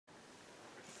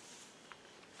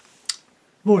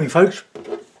Morning folks,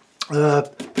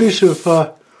 piece of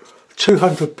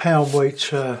 £200 weight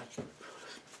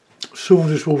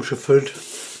Saunders Waterford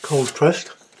cold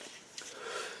pressed.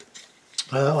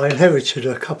 I inherited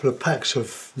a couple of packs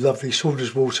of lovely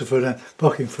Saunders Waterford and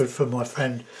Buckingford from my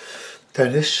friend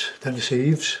Dennis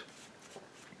Eves,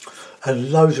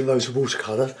 and loads of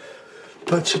watercolour.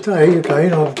 But today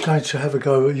again I'm going to have a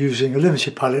go at using a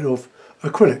limited palette of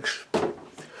acrylics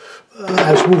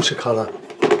as watercolour.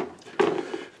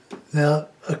 Now,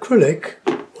 acrylic,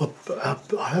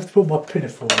 I have to put my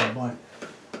pinafore on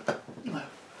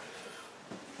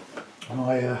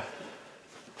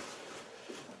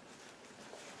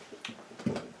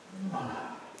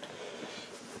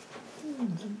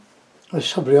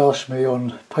somebody asked me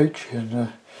on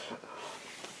Patreon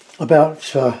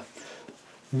about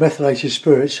methylated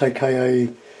spirits, aka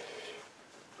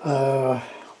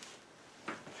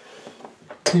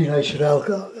denatured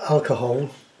alcohol.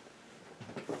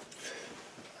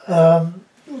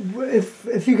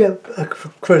 If you get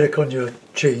acrylic on your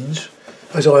jeans,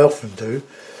 as I often do,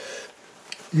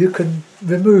 you can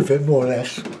remove it more or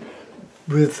less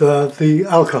with the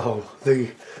alcohol,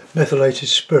 the methylated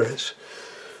spirits.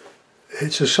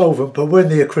 It's a solvent, but when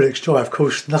the acrylic's dry, of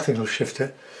course, nothing will shift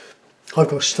it. I've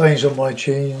got stains on my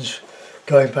jeans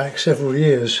going back several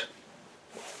years,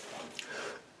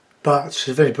 but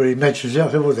if anybody mentions it, I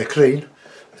think, well, they're clean,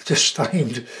 they're just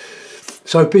stained.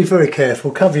 So be very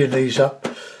careful, cover your knees up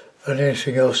and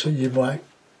anything else that you might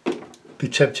be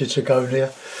tempted to go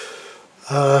near.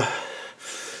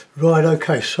 Right,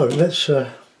 okay, so let's,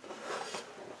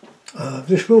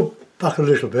 this will buck a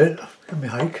little bit, give me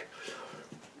a hake,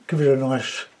 give it a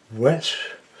nice wet.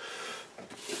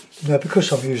 Now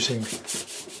because I'm using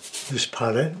this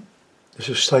palette, this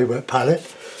is a stay wet palette,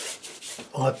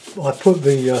 I put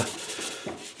the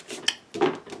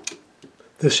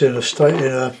this in a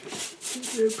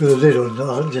with a lid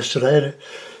on yesterday, and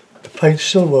the paint's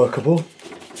still workable.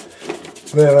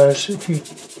 Whereas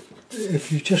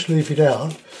if you just leave it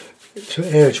out to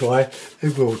air dry,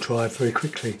 it will dry very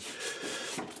quickly.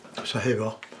 So here we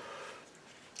are.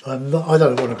 I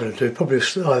don't know what I'm going to do. Probably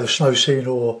either a snow scene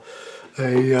or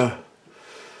a.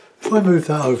 If I move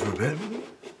that over a bit,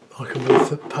 I can move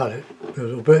the palette a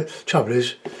little bit. Trouble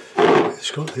is, it's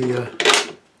got the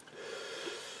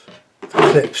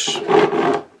clips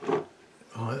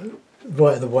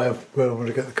right in the way of where I want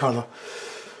to get the colour.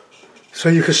 So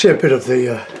you can see a bit of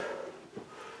the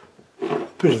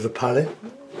palette.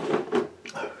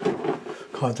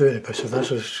 Can't do any better.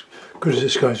 That's as good as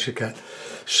it's going to get.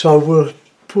 So we'll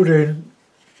put in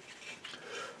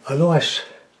a nice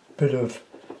bit of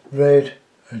red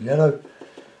and yellow,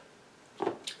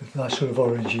 with nice sort of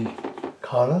orangey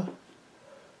colour.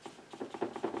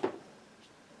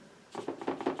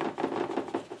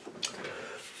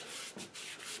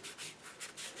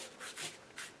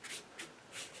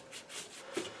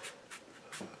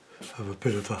 Have a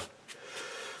bit of a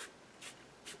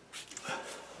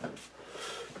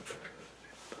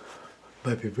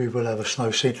maybe we will have a snow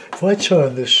scene. If I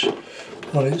turn this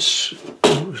on its,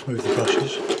 let's move the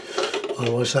brushes,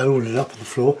 otherwise they'll all end up on the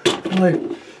floor.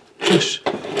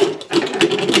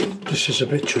 This is a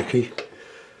bit tricky.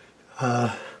 Right,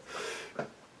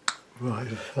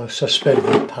 if I suspend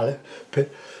the palette a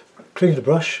bit, clean the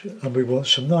brush, and we want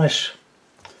some nice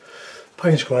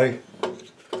Payne's grey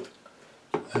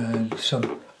and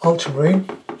some ultramarine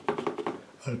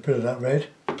and a bit of that red.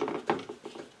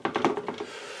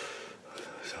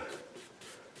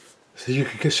 So you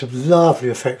can get some lovely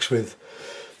effects with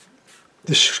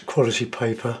this quality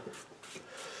paper.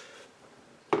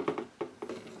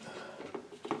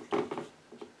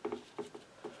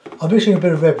 I'm mixing a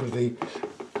bit of red with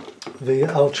the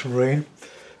ultramarine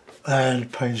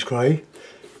and Payne's grey,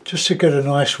 just to get a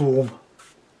nice warm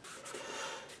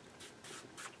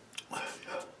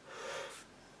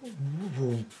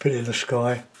bit in the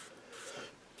sky.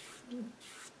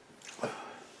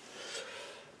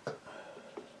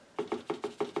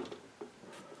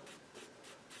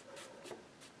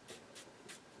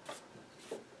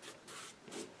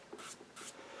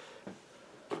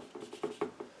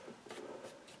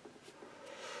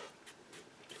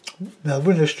 Now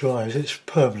when this dries, it's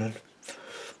permanent.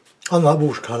 Unlike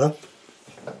watercolour,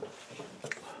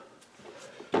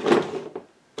 not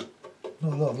a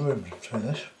lot of room between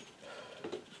this.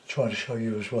 Trying to show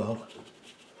you as well.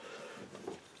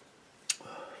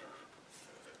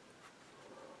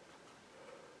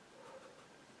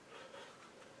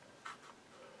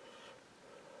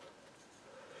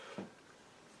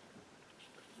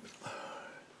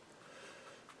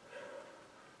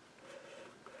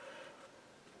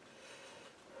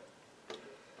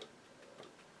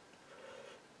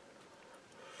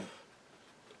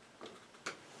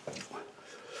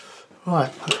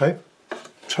 Right, okay,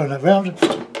 turn that round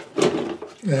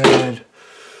and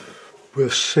we'll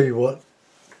see what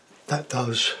that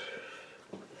does.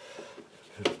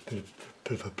 A bit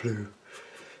of a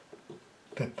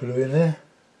bit blue in there.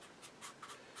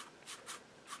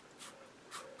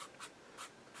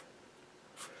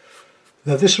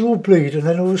 Now this will all bleed and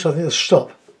then all of a sudden it'll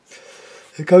stop.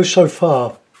 It goes so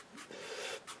far,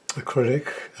 acrylic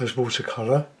as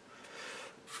watercolour.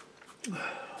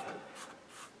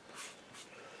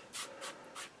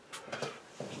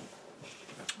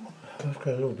 I've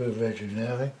got a little bit of red in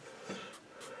there, I think.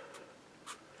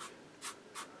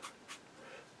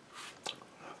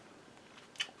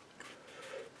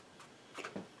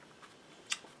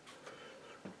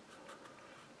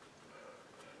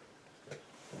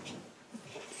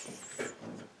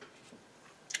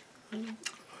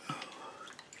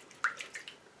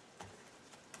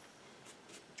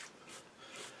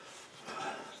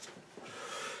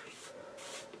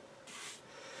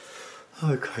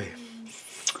 Okay,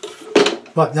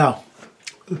 right now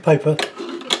the paper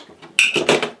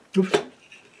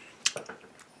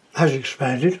has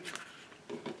expanded,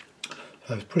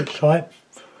 so it's pretty tight.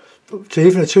 So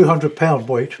even a £200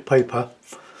 weight paper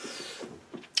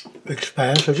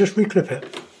expands, so just reclip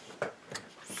it.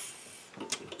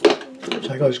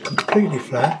 So it goes completely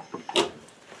flat.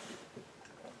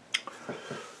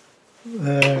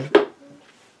 And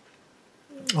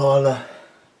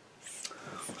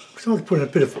I'll put in a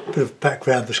bit of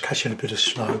background that's catching a bit of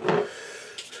snow.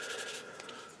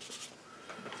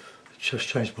 Just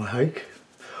changed my hake.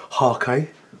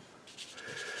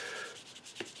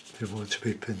 People want to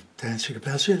be dancing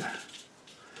about it.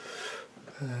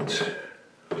 And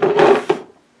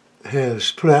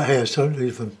hairs, pull out hairs, don't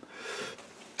leave them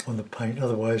on the paint,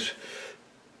 otherwise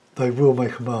they will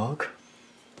make a mark.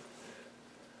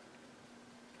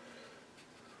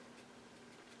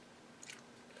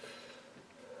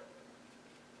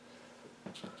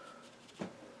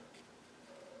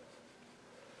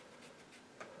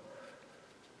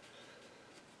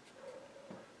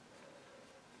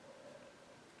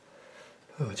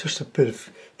 Oh, just a bit of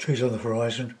trees on the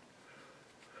horizon.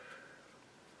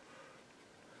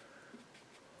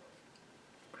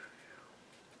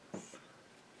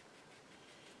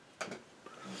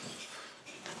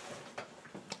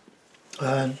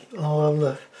 And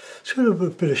I'll just a little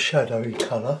bit of shadowy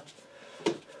colour.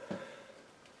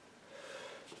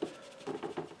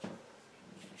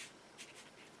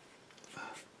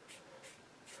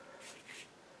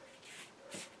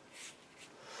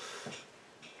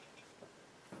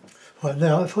 Right,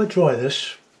 now if I dry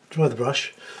the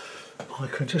brush, I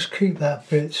can just keep that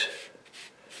bit,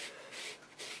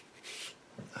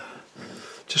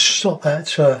 just stop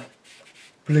that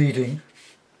bleeding,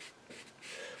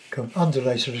 go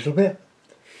undulate a little bit,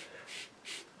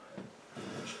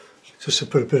 just to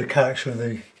put a bit of character in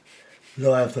the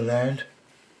lie of the land.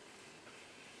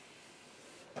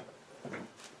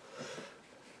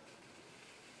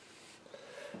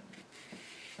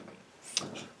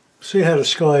 See how the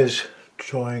sky is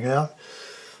drying out.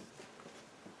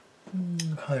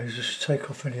 Okay, just take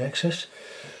off any excess.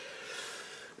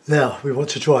 Now we want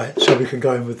to dry it so we can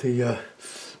go in with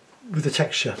the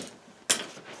texture.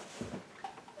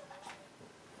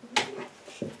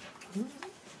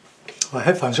 My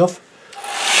headphones off.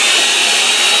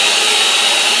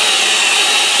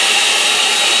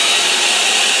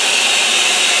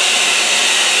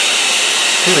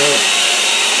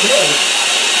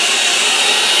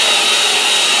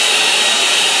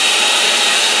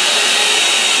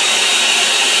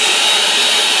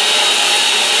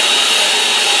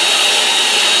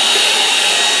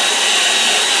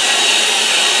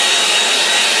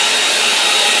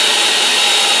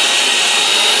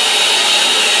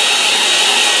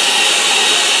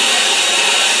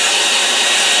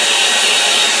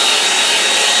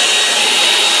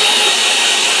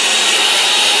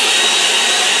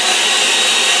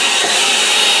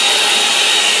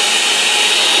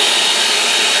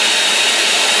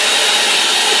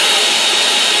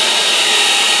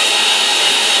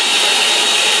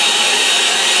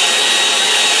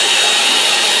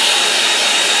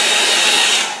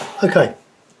 Okay,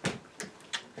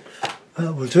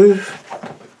 that will do.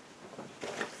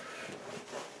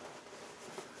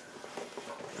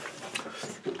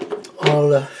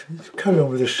 I'll carry on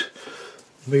with this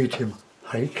medium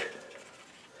hake.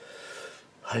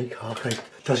 Okay,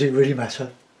 does it really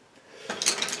matter?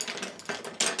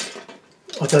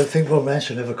 I don't think Ron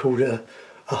Manson ever called it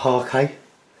a hake,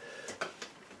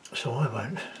 so I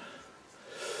won't.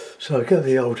 So get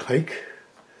the old hake,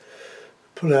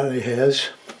 pull out any hairs,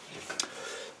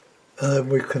 and then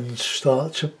we can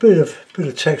start a bit of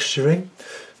texturing,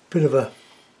 bit of a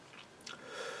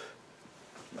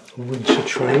winter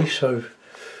tree. So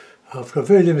I've got a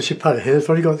very limited palette here. I've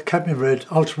only got the cadmium red,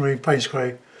 ultramarine, Payne's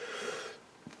grey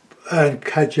and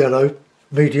cad yellow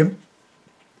medium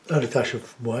and a dash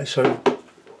of white. So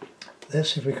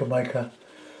let's see if we can make a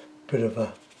bit of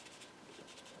a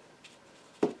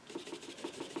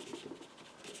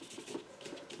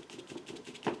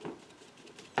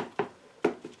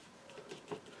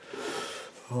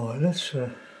alright, let's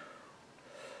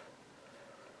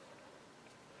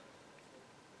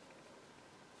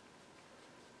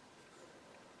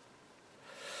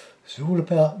it's all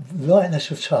about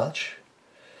lightness of touch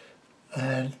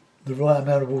and the right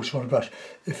amount of water on the brush.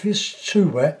 If it's too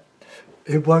wet,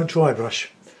 it won't dry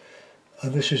brush.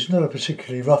 And this is not a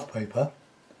particularly rough paper,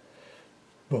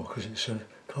 well, because it's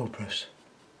cold pressed.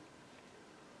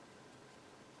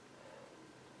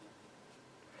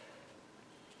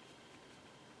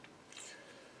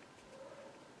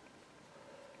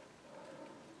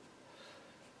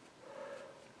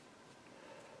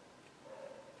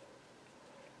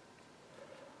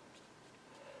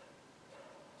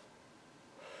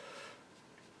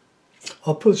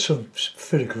 I'll put some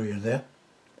filigree in there.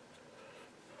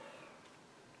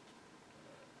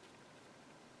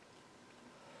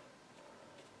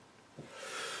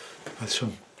 Add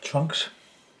some trunks.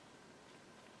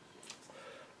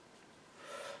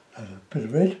 Add a bit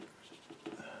of red.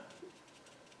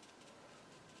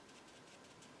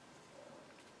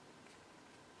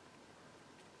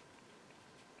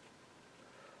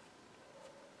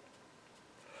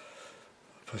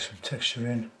 Put some texture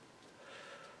in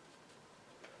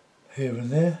here and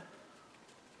there.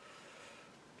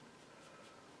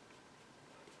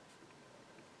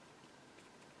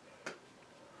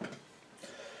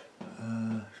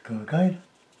 Let's go again.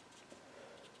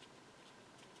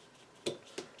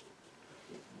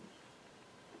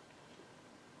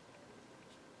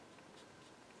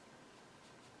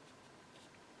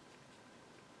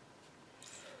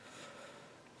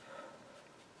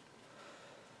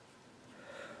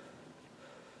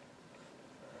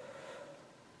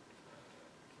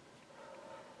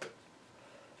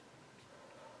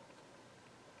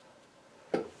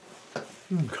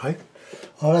 Okay,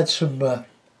 I'll add some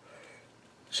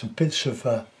bits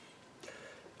of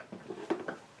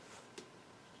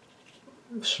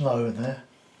snow in there.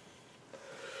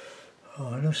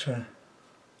 Oh, that's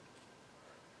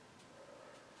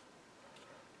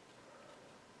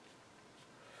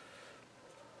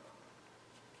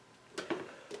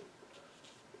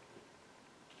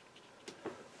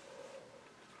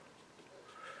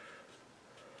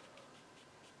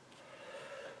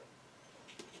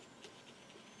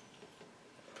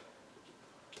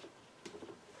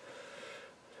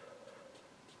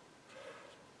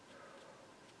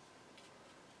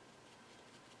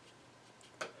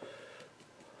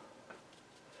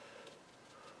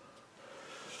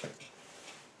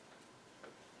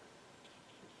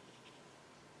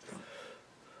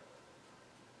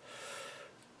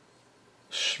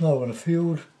snow on a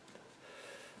field.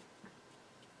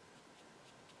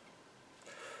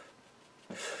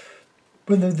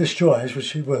 When this dries,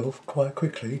 which it will quite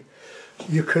quickly,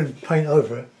 you can paint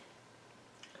over it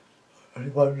and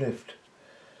it won't lift.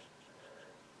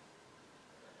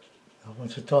 I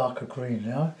want a darker green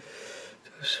now.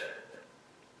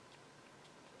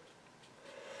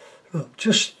 Look,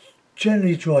 just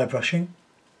gently dry brushing.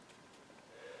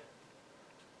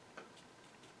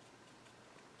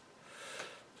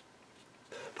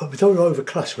 But we don't over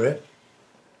clutter it.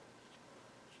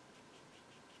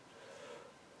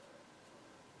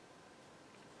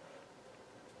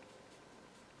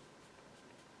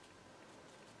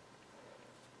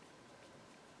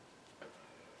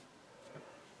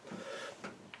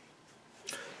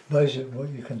 Amazing what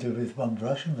you can do with one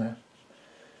brush, isn't there?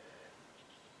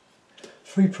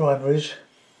 3 primaries,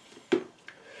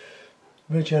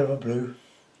 red, yellow and blue.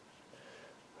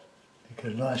 You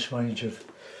get a nice range of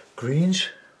greens.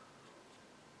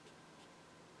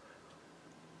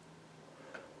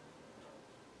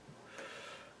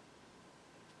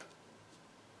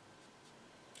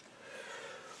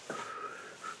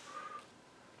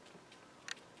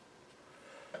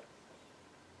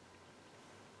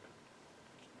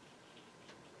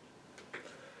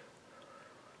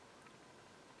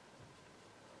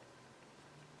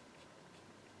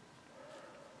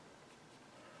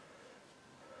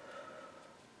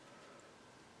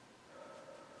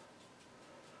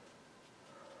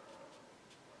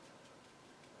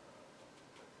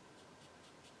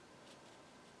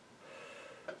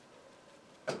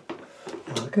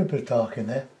 Get a bit of dark in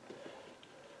there.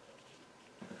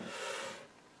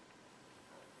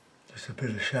 Just a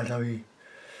bit of shadowy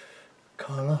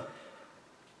colour.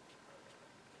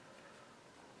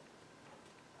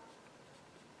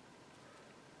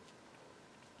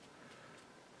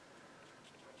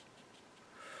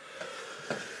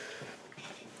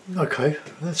 Okay,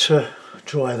 let's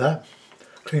dry that,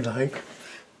 clean the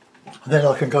heath, and then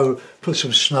I can go put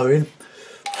some snow in.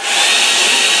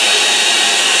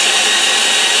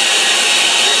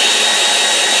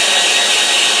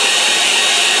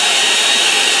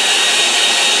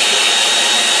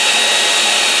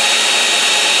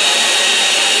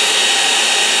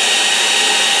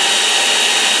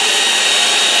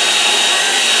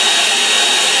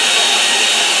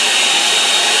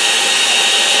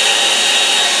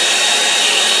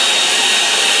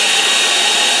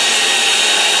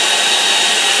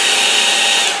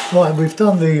 Right, we've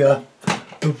done the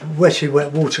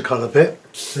wet watercolour bit,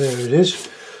 there it is,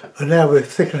 and now we're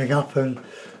thickening up and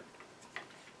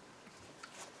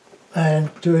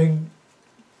doing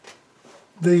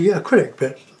the acrylic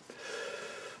bit.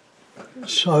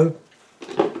 So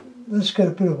let's get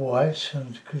a bit of white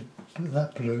and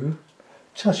that blue,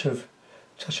 touch of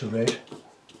red,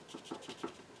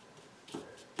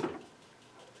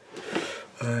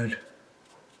 and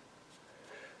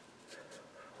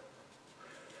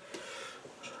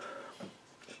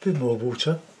a bit more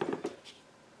water.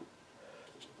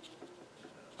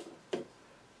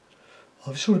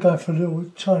 I'm sort of going for a little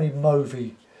tiny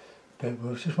mauvey bit.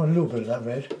 I just want a little bit of that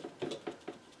red,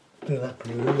 a bit of that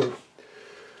blue. Look.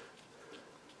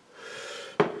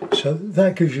 So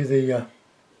that gives you the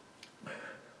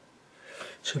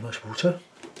too much water.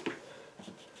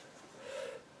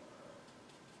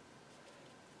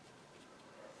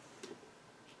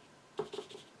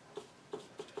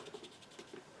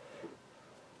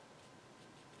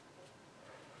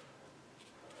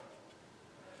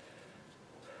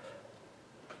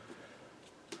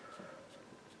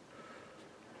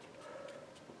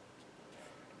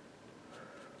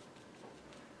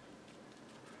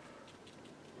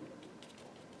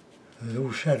 There's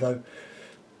all shadow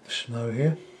snow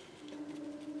here.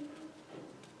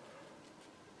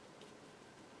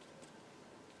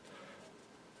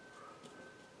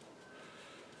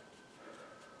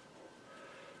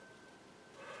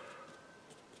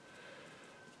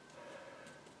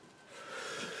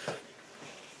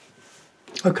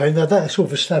 Okay, now that sort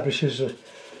of establishes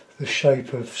the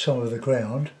shape of some of the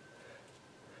ground.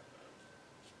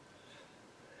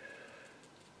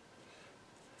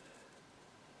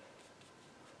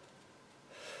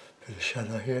 Bit of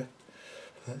shadow here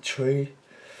for that tree.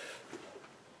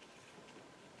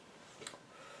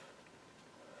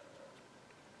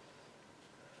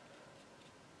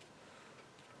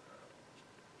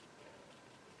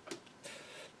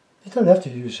 You don't have to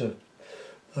use a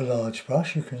large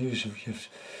brush, you can use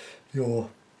your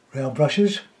round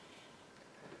brushes.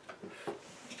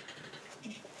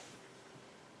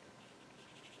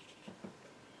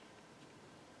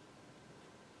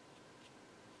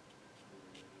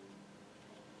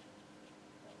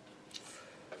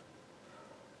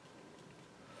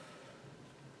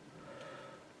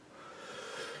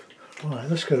 Right,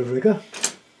 let's get a rigger.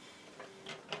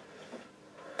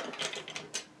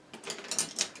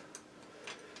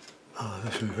 Oh,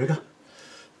 that's a rigger.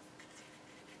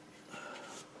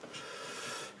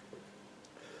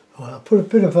 Right, I'll put a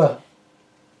bit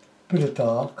of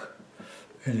dark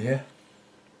in here.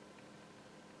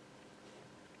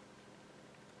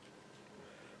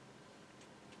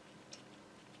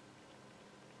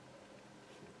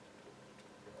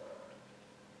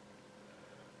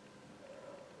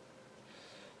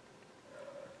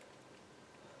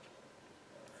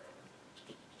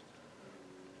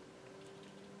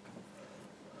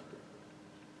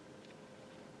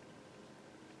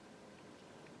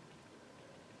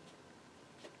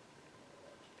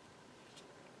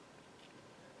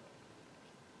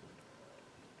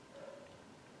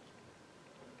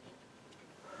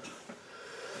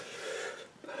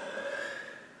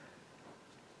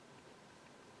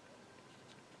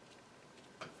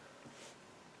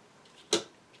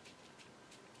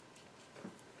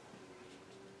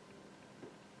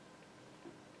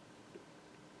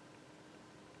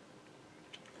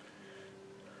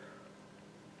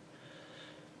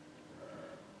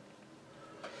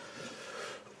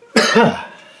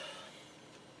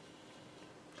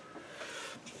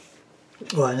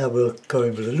 Right, now we'll go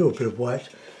in with a little bit of white.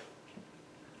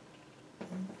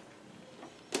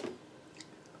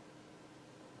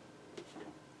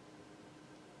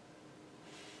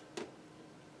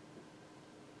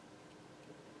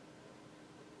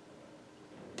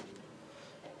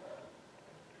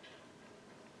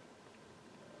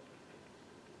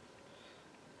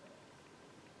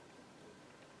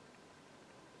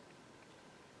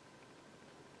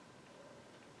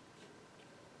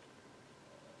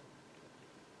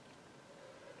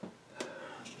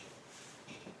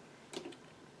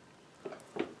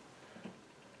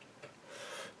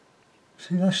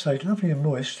 See, that stayed lovely and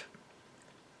moist.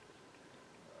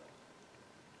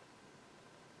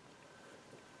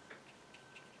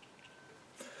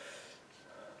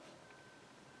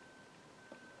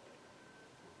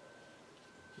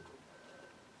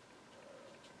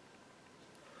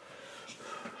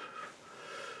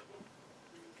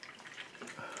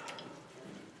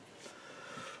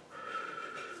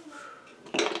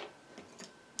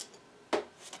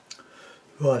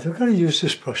 Right, I'm going to use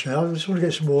this brush now. I just want to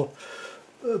get some more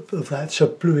of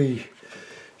that bluey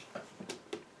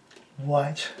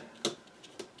white.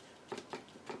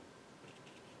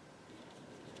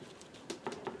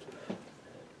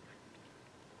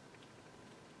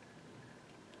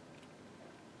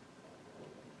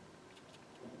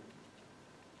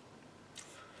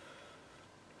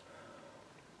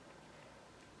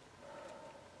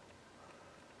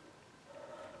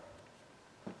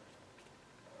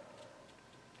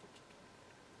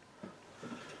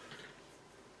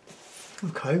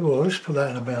 Okay, well, let's put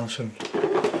that in a mountain.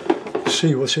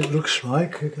 See what it looks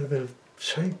like. Get a bit of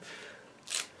shape.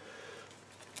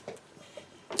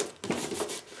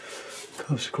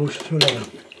 Comes of course to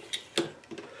 11.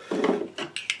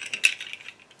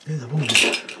 In the morning.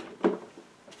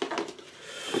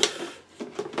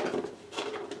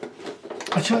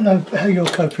 I don't know how you're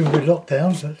coping with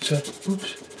lockdown, but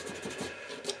oops.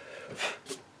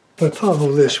 But apart from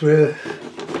all this, we're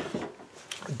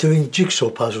doing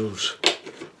jigsaw puzzles.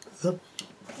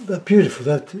 They're beautiful.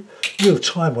 They're real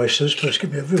time wasters, but it's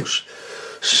giving me a real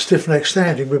stiff neck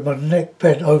standing with my neck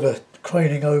bent over,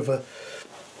 craning over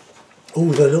all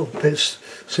the little bits,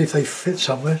 see if they fit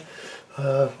somewhere.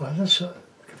 Right, let's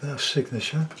give that a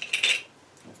signature.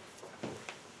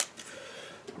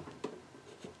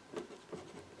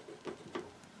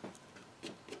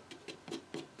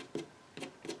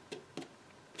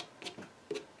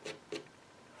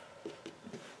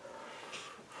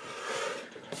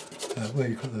 Where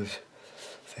you got those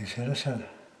things here, let's have.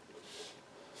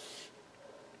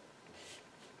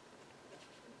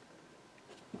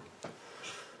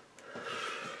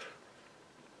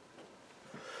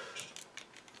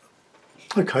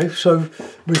 Okay, so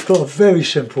we've got a very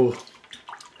simple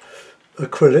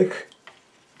acrylic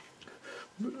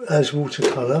as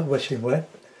watercolour, wet in wet,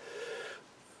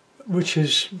 which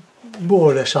is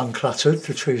more or less uncluttered.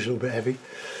 The tree's a little bit heavy.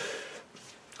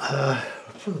 I'll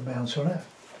put the mount on it.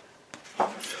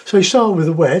 So you start with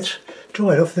the wet,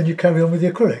 dry it off, then you carry on with the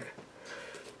acrylic.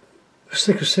 As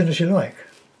thick as thin as you like.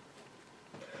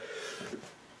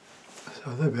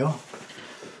 So there we are.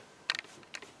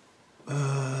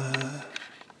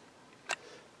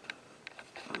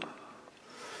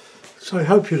 So I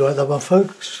hope you like that one,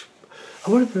 folks. I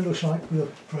wonder if it looks like with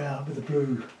the brown, with the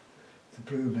blue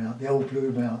mount, the old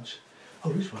blue mounts.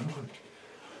 Oh, this one.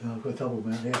 No, I've got a double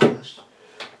mount here. That's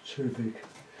too big.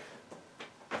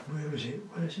 Where is it?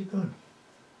 Where has it gone?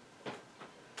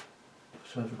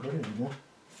 So I haven't got it anymore.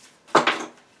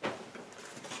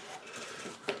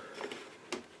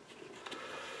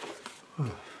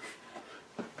 Oh,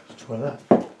 let's try that.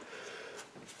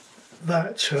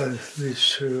 That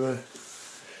needs to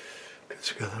get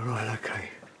together. Right, okay.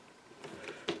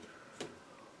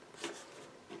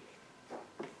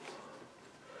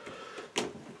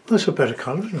 That's a better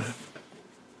colour, isn't it?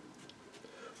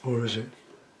 Or is it?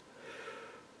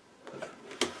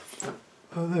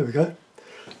 Oh, there we go.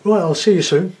 Right, I'll see you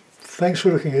soon. Thanks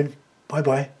for looking in. Bye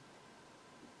bye.